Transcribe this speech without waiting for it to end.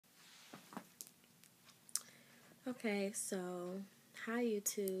Okay, so hi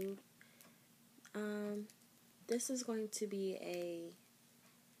YouTube. Um, this is going to be a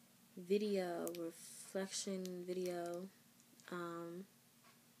reflection video, um,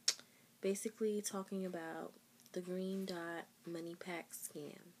 basically talking about the Greendot Moneypak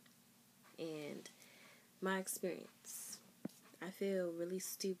scam and my experience. I feel really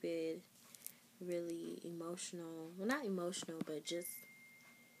stupid, really emotional. Well, not emotional, but just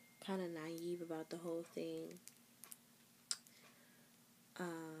kind of naive about the whole thing.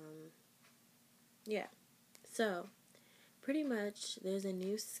 Yeah. So, pretty much, there's a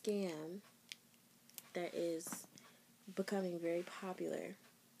new scam that is becoming very popular,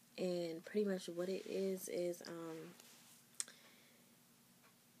 and pretty much what it is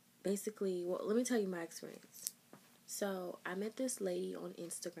basically, well, let me tell you my experience. So I met this lady on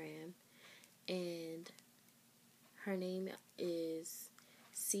Instagram, and her name is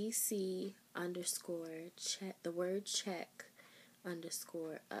CC underscore check, the word check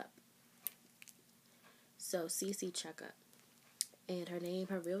underscore up. So CC checkup, and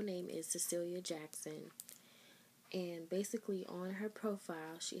her real name is Cecilia Jackson. And basically on her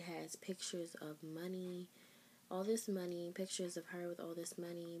profile she has pictures of money, all this money, pictures of her with all this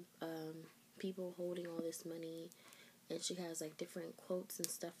money, people holding all this money, and she has like different quotes and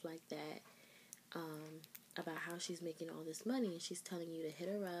stuff like that, about how she's making all this money, and she's telling you to hit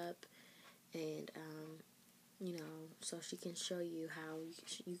her up, and so she can show you how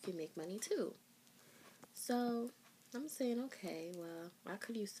you can make money too. So I'm saying, okay, well, I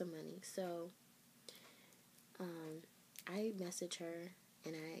could use some money. So I message her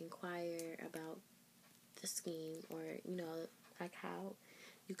and I inquire about the scheme, or like how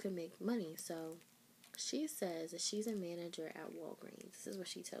you can make money. So she says that she's a manager at Walgreens. This is what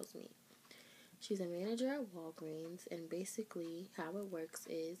she tells me. She's a manager at Walgreens, and basically how it works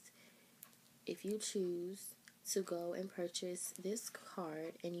is if you choose to go and purchase this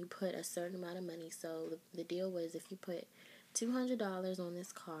card and you put a certain amount of money. So the deal was, if you put $200 on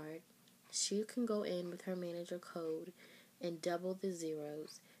this card, she can go in with her manager code and double the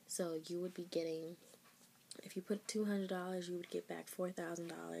zeros. So you would be getting, if you put $200, you would get back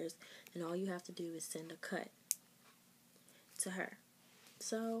 $4,000, and all you have to do is send a cut to her.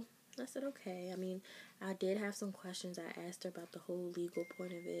 So I said, okay. I mean, I did have some questions. I asked her about the whole legal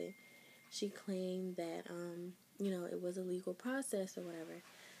point of it. She claimed that, it was a legal process or whatever.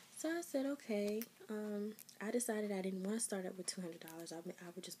 So I said, okay. I decided I didn't want to start up with $200. I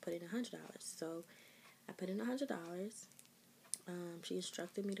would just put in $100. So I put in $100. She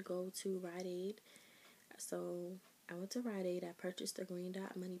instructed me to go to Rite Aid. So I went to Rite Aid. I purchased a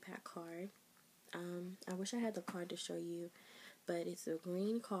Greendot Moneypak card. I wish I had the card to show you, but it's a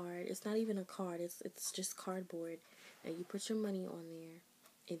green card. It's not even a card. It's just cardboard, and you put your money on there,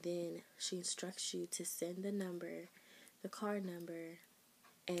 and then she instructs you to send the card number,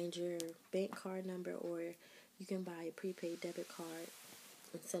 and your bank card number, or you can buy a prepaid debit card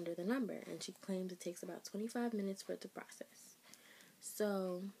and send her the number. And she claims it takes about 25 minutes for it to process.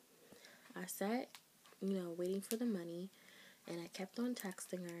 So I sat, waiting for the money, and I kept on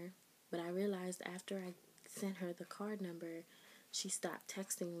texting her, but I realized after I sent her the card number, she stopped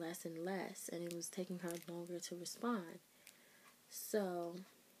texting less and less, and it was taking her longer to respond. So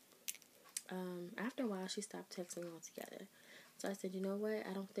after a while, she stopped texting altogether. So I said, you know what?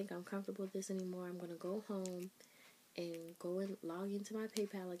 I don't think I'm comfortable with this anymore. I'm going to go home and go and log into my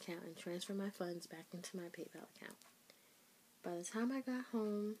PayPal account and transfer my funds back into my PayPal account. By the time I got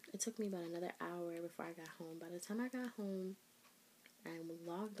home, it took me about another hour before I got home. By the time I got home, I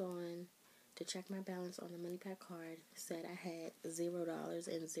logged on to check my balance on the Moneypak card. It said I had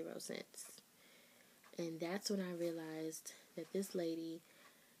 $0.00. And that's when I realized that this lady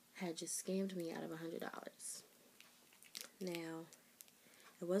had just scammed me out of $100. Now,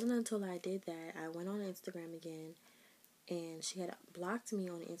 it wasn't until I did that, I went on Instagram again, and she had blocked me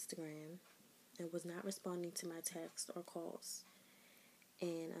on Instagram and was not responding to my texts or calls.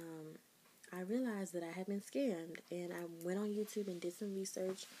 And I realized that I had been scammed, and I went on YouTube and did some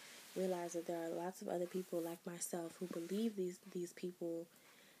research, realized that there are lots of other people like myself who believe these people,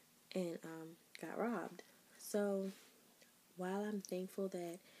 and got robbed. So while I'm thankful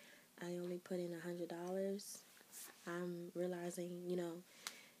that I only put in $100, I'm realizing,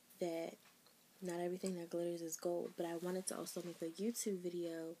 that not everything that glitters is gold. But I wanted to also make a YouTube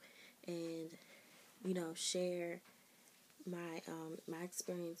video and, share my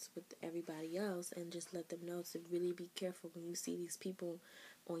experience with everybody else, and just let them know to really be careful when you see these people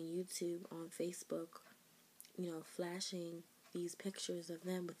on YouTube, on Facebook, flashing these pictures of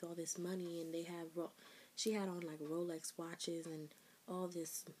them with all this money, and she had on like Rolex watches and all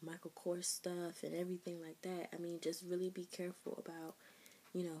this Michael Kors stuff and everything like that. I mean, just really be careful about,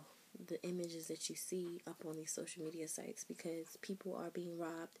 you know, the images that you see up on these social media sites, because people are being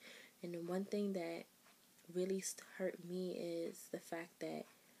robbed. And the one thing that really hurt me is the fact that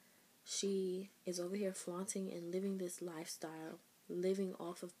she is over here flaunting and living this lifestyle, living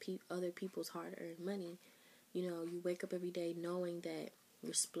off of other people's hard-earned money. You know, you wake up every day knowing that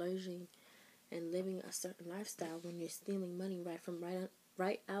you're splurging and living a certain lifestyle when you're stealing money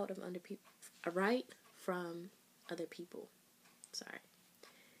right out of under people, right from other people. Sorry.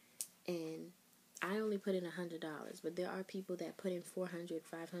 And I only put in $100, but there are people that put in $400,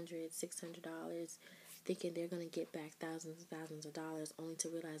 $500, $600, thinking they're going to get back thousands and thousands of dollars, only to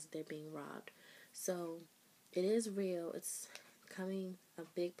realize that they're being robbed. So it is real. It's becoming a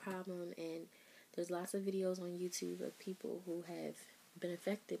big problem, and there's lots of videos on YouTube of people who have been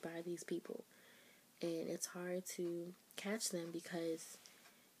affected by these people, and it's hard to catch them because,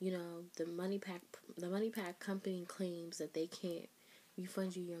 you know, the Moneypak company claims that they can't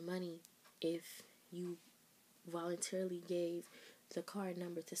refund you your money if you voluntarily gave the card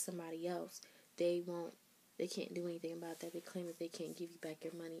number to somebody else. They can't do anything about that. They claim that they can't give you back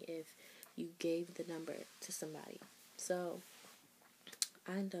your money if you gave the number to somebody. So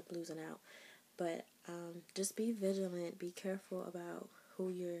I end up losing out. But just be vigilant. Be careful about who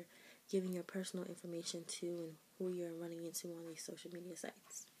you're giving your personal information to and who you're running into on these social media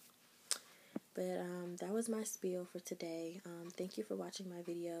sites. But that was my spiel for today. Thank you for watching my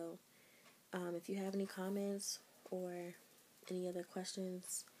video. If you have any comments or any other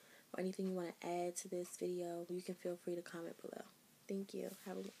questions or anything you want to add to this video, you can feel free to comment below. Thank you.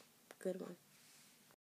 Have a good one.